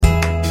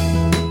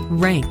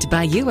Ranked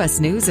by U.S.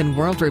 News and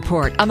World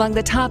Report among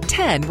the top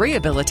 10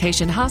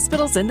 rehabilitation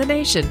hospitals in the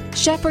nation,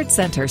 Shepherd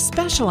Center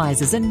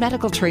specializes in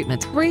medical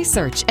treatment,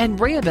 research, and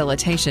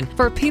rehabilitation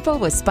for people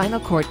with spinal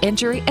cord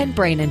injury and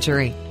brain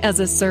injury. As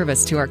a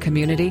service to our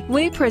community,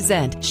 we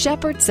present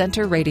Shepherd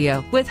Center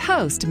Radio with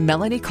host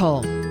Melanie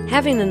Cole.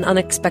 Having an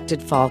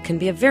unexpected fall can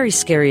be a very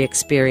scary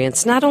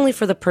experience, not only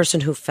for the person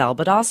who fell,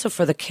 but also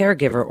for the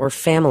caregiver or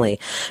family.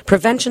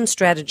 Prevention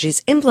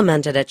strategies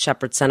implemented at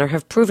Shepherd Center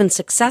have proven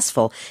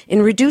successful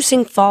in reducing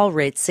fall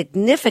rates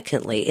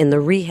significantly in the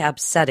rehab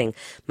setting.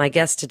 My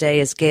guest today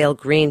is Gail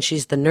Green.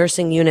 She's the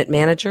nursing unit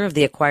manager of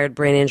the Acquired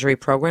Brain Injury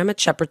Program at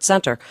Shepherd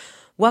Center.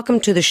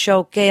 Welcome to the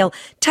show, Gail.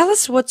 Tell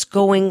us what's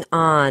going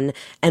on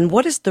and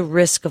what is the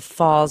risk of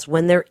falls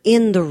when they're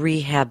in the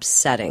rehab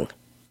setting?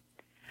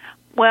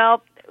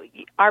 Well,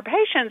 our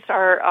patients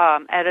are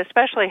at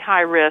especially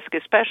high risk,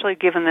 especially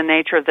given the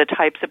nature of the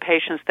types of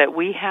patients that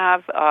we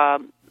have,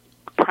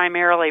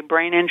 primarily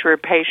brain injury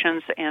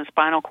patients and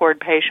spinal cord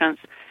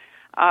patients.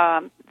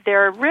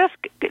 Their risk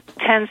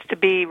tends to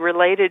be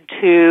related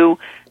to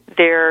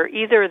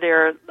either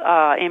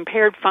their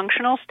impaired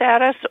functional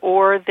status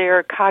or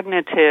their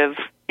cognitive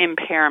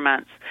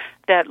impairments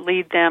that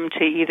lead them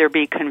to either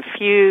be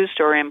confused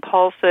or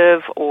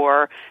impulsive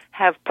or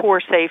have poor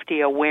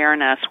safety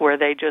awareness, where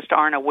they just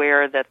aren't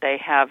aware that they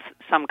have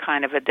some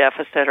kind of a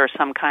deficit or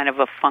some kind of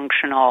a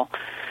functional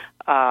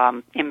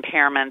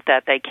impairment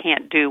that they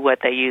can't do what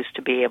they used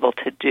to be able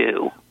to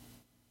do.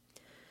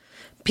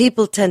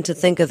 People tend to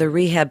think of the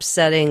rehab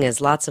setting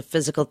as lots of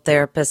physical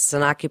therapists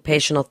and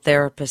occupational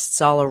therapists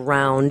all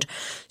around.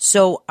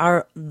 So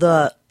are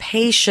the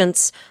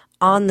patients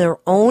on their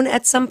own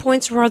at some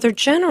points, or are there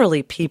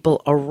generally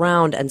people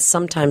around and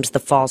sometimes the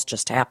falls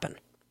just happen?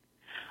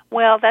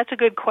 Well, that's a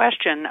good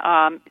question.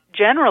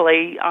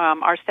 Generally,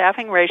 our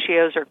staffing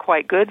ratios are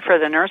quite good for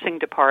the nursing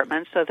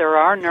department, so there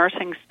are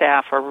nursing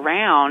staff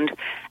around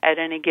at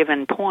any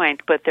given point,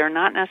 but they're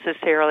not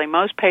necessarily,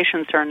 most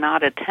patients are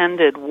not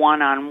attended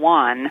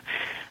one-on-one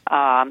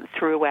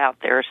throughout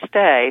their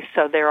stay,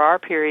 so there are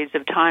periods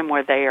of time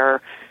where they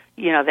are,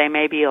 they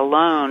may be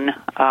alone,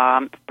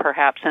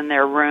 perhaps in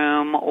their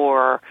room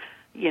or,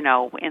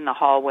 in the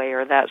hallway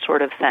or that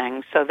sort of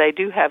thing. So they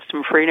do have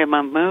some freedom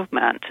of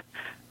movement.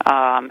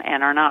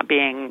 And are not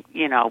being,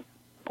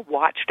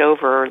 watched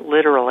over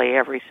literally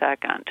every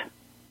second.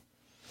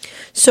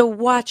 So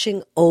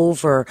watching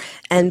over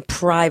and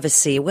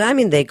privacy,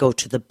 they go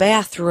to the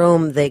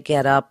bathroom, they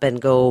get up and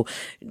go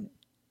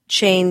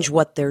change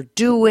what they're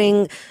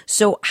doing.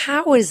 So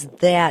how is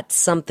that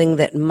something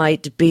that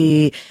might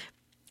be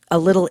a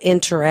little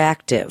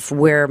interactive,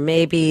 where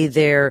maybe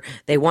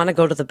they want to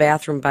go to the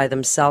bathroom by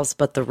themselves,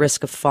 but the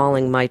risk of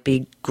falling might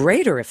be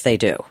greater if they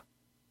do?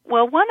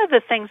 Well, one of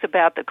the things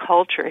about the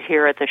culture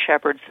here at the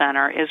Shepherd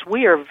Center is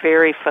we are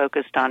very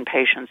focused on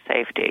patient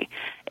safety.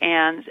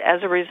 And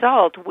as a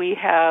result, we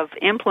have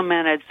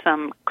implemented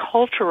some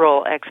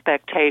cultural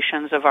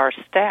expectations of our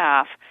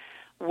staff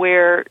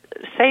where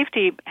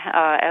safety,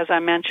 as I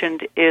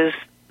mentioned, is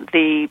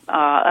the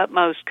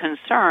utmost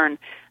concern.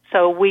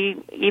 So we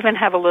even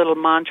have a little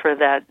mantra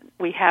that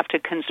we have to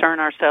concern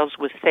ourselves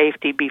with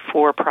safety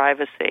before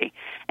privacy.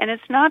 And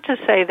it's not to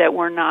say that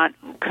we're not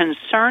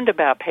concerned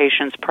about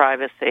patients'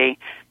 privacy.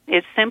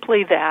 It's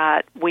simply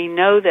that we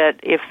know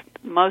that if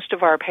most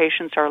of our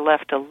patients are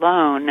left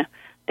alone,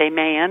 they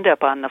may end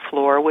up on the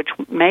floor, which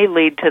may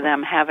lead to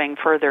them having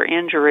further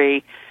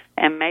injury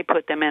and may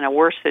put them in a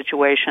worse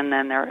situation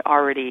than they're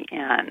already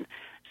in.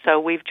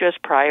 So we've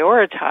just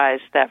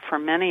prioritized that for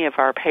many of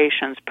our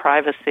patients,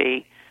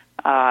 privacy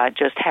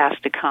just has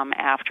to come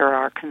after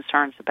our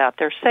concerns about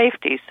their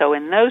safety. So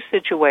in those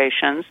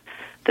situations,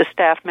 the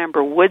staff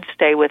member would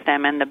stay with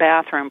them in the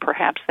bathroom.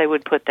 Perhaps they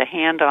would put the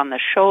hand on the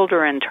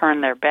shoulder and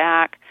turn their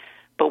back.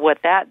 But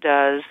what that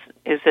does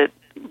is it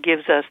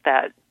gives us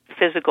that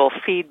physical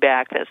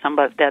feedback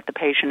that the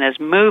patient is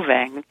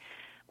moving,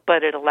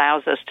 but it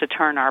allows us to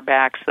turn our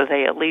back so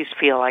they at least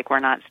feel like we're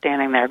not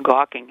standing there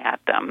gawking at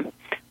them,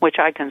 which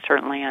I can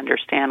certainly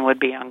understand would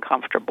be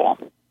uncomfortable.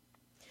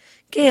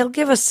 Gail,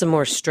 give us some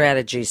more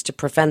strategies to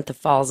prevent the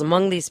falls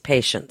among these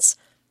patients.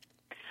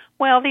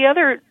 Well, the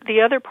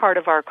other part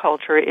of our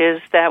culture is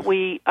that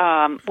we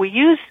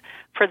use,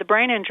 for the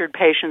brain injured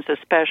patients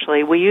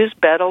especially, we use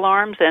bed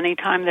alarms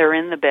anytime they're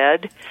in the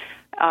bed.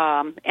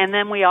 And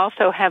then we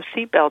also have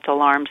seatbelt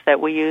alarms that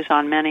we use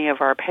on many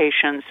of our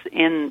patients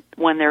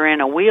when they're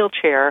in a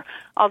wheelchair,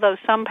 although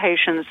some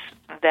patients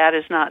that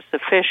is not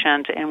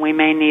sufficient and we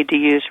may need to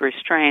use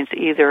restraints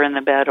either in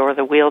the bed or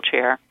the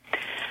wheelchair.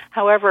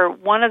 However,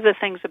 one of the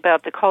things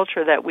about the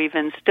culture that we've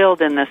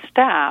instilled in the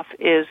staff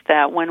is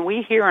that when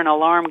we hear an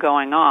alarm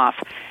going off,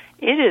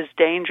 it is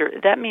danger.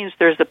 That means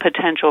there's a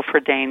potential for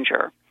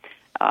danger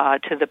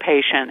to the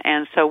patient.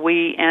 And so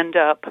we end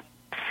up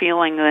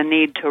feeling the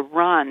need to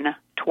run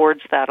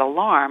towards that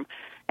alarm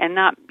and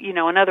not, in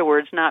other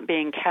words, not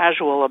being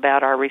casual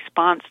about our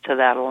response to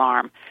that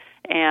alarm.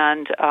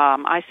 And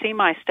I see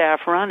my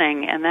staff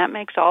running, and that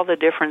makes all the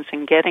difference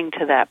in getting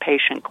to that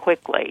patient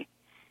quickly.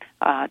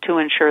 to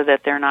ensure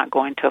that they're not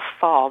going to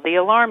fall. The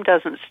alarm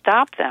doesn't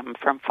stop them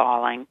from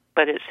falling,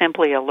 but it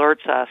simply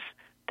alerts us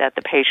that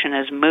the patient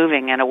is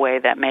moving in a way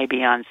that may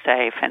be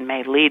unsafe and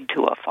may lead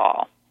to a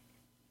fall.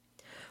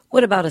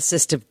 What about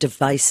assistive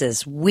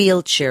devices,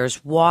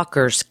 wheelchairs,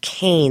 walkers,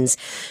 canes?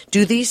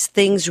 Do these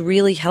things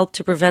really help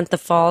to prevent the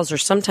falls, or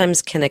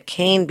sometimes can a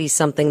cane be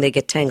something they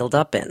get tangled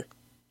up in?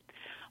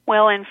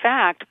 Well, in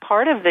fact,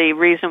 part of the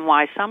reason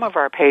why some of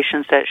our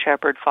patients at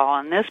Shepherd fall,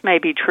 and this may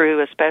be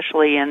true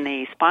especially in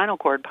the spinal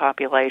cord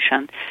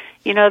population,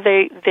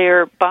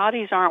 their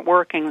bodies aren't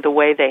working the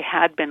way they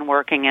had been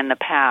working in the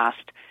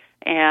past.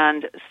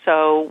 And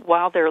so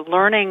while they're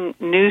learning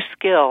new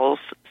skills,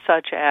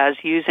 such as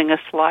using a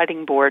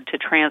sliding board to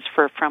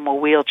transfer from a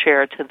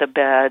wheelchair to the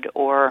bed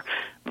or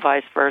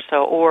vice versa,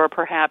 or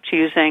perhaps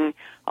using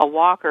a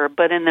walker,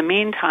 but in the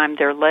meantime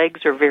their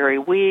legs are very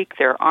weak,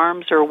 their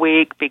arms are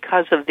weak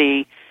because of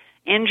the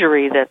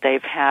injury that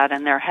they've had,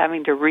 and they're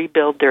having to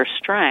rebuild their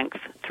strength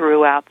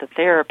throughout the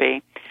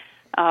therapy.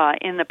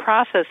 In the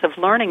process of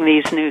learning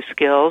these new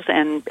skills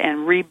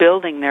and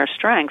rebuilding their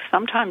strength,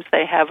 sometimes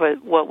they have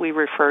what we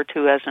refer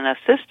to as an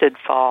assisted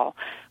fall,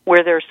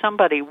 where there's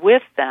somebody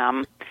with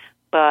them,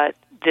 but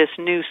this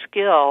new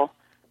skill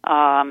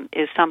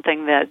is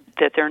something that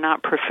they're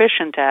not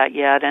proficient at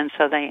yet, and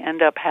so they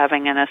end up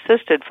having an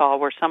assisted fall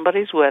where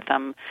somebody's with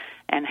them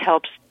and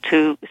helps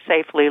to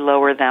safely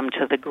lower them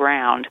to the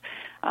ground.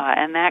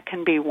 And that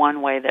can be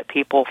one way that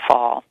people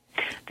fall.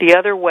 The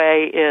other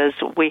way is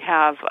we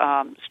have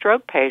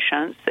stroke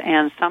patients,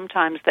 and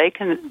sometimes they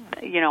can,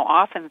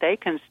 often they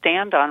can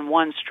stand on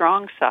one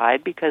strong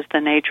side because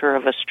the nature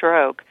of a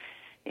stroke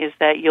is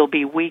that you'll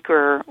be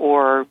weaker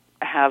or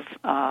have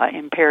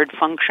impaired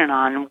function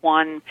on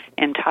one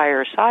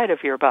entire side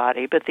of your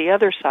body, but the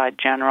other side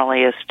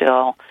generally is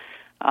still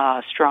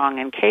strong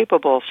and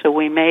capable. So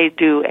we may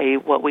do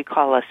what we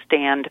call a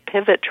stand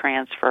pivot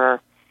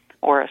transfer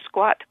or a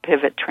squat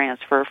pivot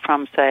transfer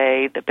from,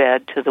 say, the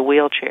bed to the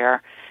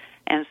wheelchair.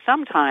 And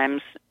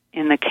sometimes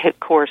in the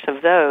course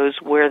of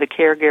those, where the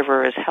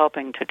caregiver is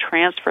helping to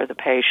transfer the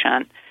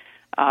patient,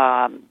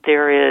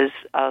 there is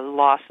a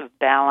loss of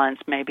balance.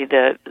 Maybe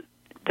the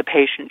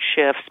patient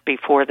shifts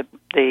before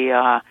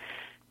the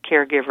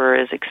caregiver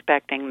is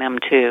expecting them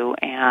to,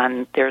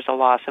 and there's a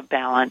loss of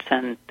balance,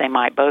 and they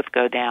might both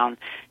go down.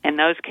 In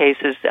those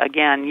cases,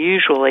 again,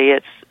 usually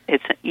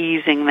it's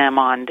easing them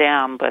on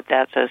down, but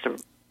that's as a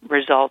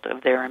result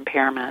of their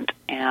impairment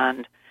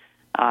and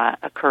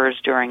occurs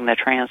during the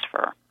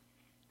transfer.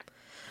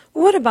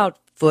 What about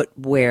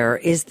footwear?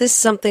 Is this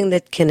something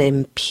that can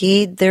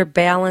impede their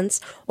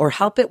balance or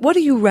help it? What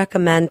do you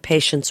recommend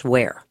patients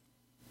wear?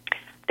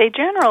 They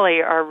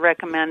generally are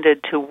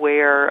recommended to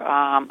wear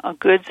a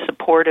good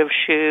supportive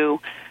shoe,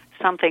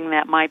 something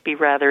that might be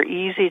rather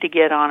easy to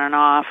get on and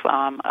off.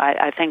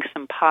 I think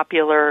some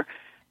popular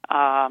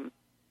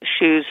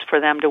shoes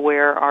for them to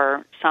wear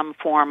are some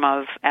form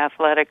of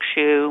athletic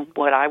shoe,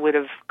 what I would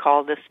have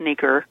called a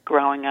sneaker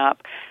growing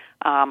up,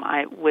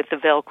 with the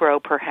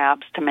Velcro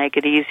perhaps to make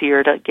it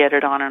easier to get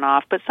it on and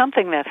off, but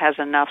something that has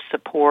enough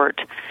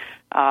support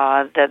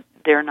that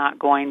they're not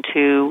going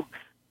to,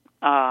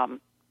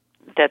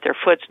 that their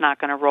foot's not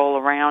going to roll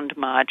around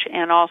much,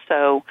 and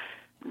also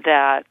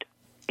that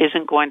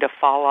isn't going to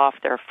fall off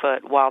their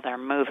foot while they're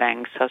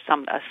moving. So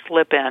a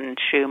slip-in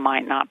shoe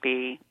might not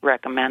be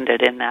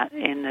recommended in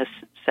this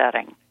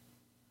setting.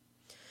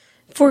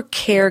 For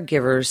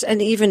caregivers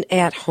and even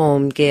at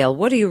home, Gail,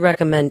 what do you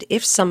recommend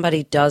if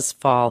somebody does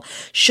fall?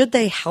 Should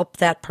they help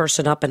that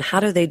person up, and how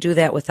do they do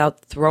that without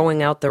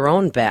throwing out their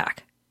own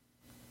back?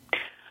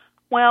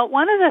 Well,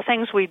 one of the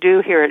things we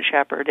do here at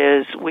Shepherd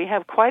is we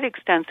have quite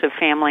extensive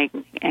family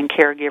and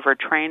caregiver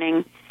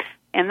training,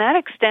 and that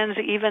extends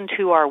even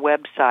to our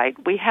website.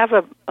 We have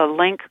a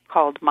link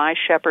called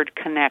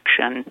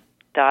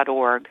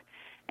myshepherdconnection.org,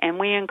 and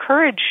we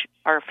encourage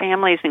our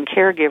families and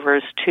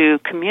caregivers to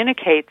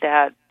communicate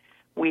that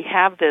we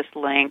have this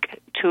link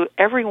to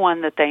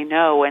everyone that they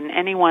know and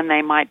anyone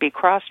they might be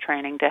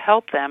cross-training to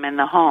help them in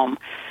the home.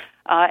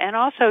 And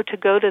also to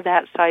go to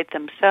that site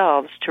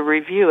themselves to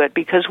review it,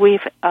 because we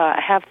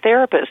have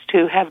therapists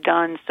who have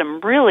done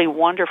some really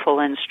wonderful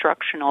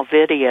instructional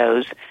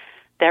videos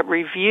that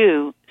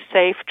review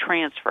safe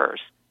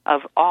transfers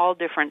of all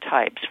different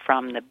types,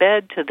 from the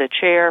bed to the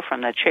chair,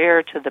 from the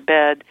chair to the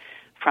bed,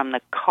 from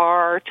the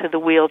car to the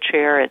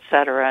wheelchair, et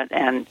cetera,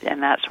 and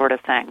that sort of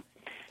thing.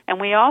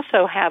 And we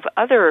also have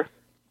other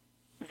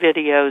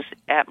videos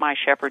at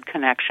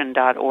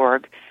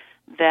myshepherdconnection.org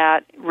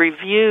that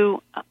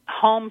review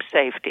home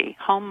safety,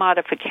 home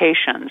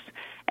modifications,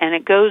 and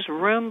it goes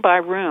room by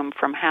room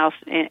from house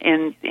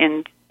in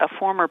a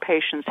former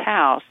patient's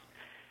house,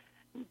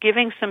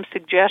 giving some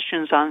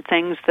suggestions on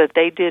things that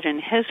they did in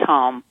his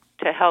home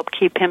to help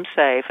keep him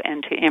safe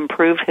and to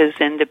improve his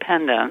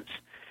independence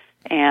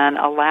and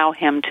allow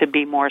him to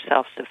be more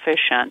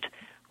self-sufficient,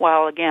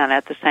 while, again,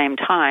 at the same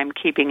time,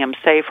 keeping him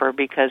safer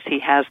because he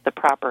has the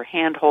proper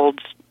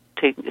handholds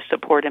to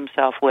support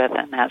himself with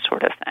and that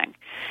sort of thing.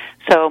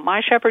 So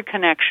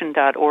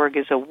myshepherdconnection.org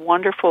is a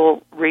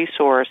wonderful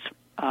resource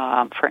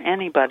for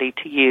anybody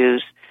to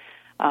use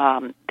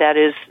that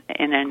is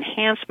an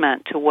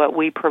enhancement to what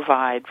we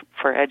provide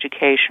for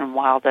education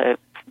while the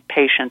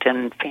patient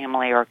and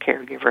family or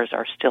caregivers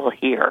are still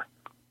here.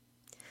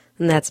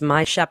 And that's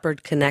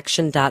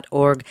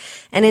myshepherdconnection.org.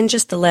 And in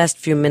just the last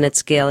few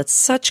minutes, Gail, it's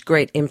such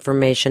great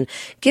information.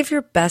 Give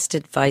your best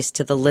advice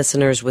to the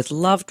listeners with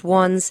loved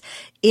ones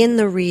in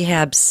the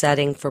rehab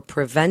setting for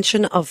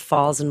prevention of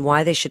falls and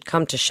why they should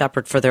come to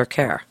Shepherd for their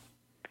care.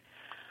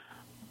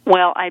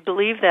 Well, I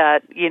believe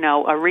that,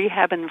 a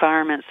rehab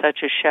environment such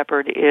as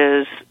Shepherd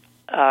is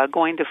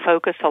going to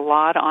focus a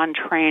lot on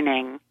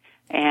training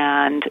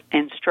and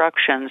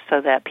instruction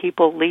so that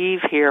people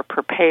leave here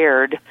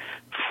prepared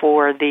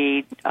for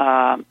the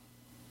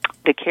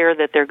care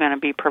that they're going to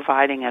be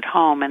providing at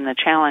home and the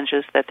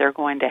challenges that they're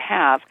going to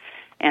have.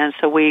 And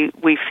so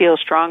we feel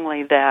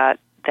strongly that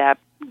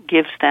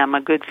gives them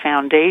a good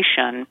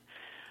foundation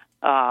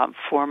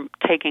for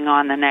taking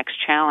on the next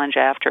challenge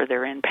after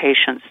their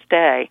inpatient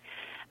stay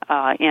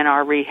in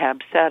our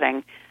rehab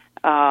setting.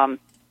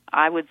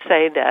 I would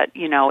say that,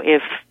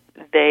 if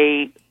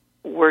they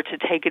were to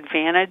take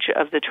advantage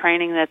of the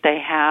training that they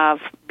have,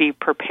 be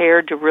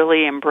prepared to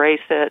really embrace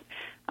it,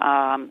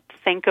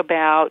 think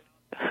about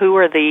who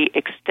are the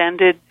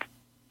extended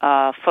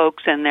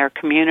folks in their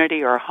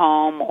community or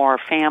home or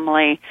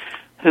family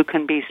who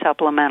can be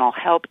supplemental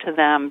help to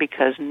them,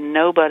 because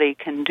nobody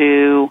can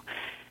do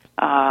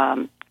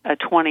a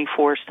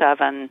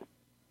 24/7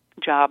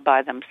 job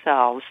by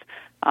themselves.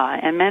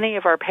 And many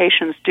of our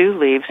patients do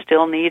leave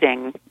still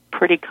needing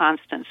pretty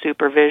constant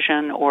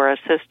supervision or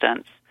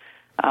assistance,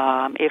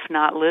 if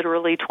not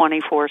literally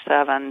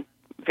 24/7,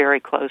 very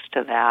close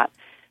to that.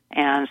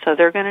 And so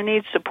they're going to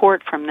need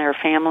support from their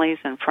families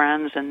and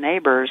friends and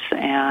neighbors.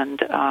 And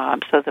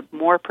so the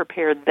more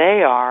prepared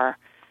they are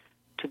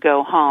to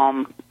go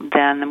home,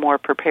 then the more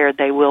prepared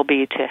they will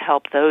be to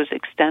help those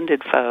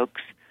extended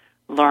folks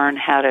learn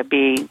how to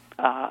be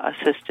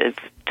assistive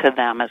to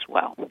them as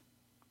well.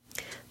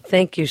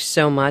 Thank you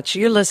so much.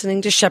 You're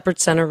listening to Shepherd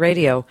Center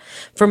Radio.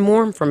 For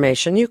more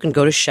information, you can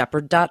go to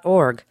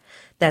shepherd.org.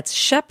 That's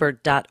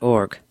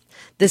shepherd.org.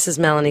 This is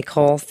Melanie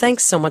Cole.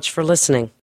 Thanks so much for listening.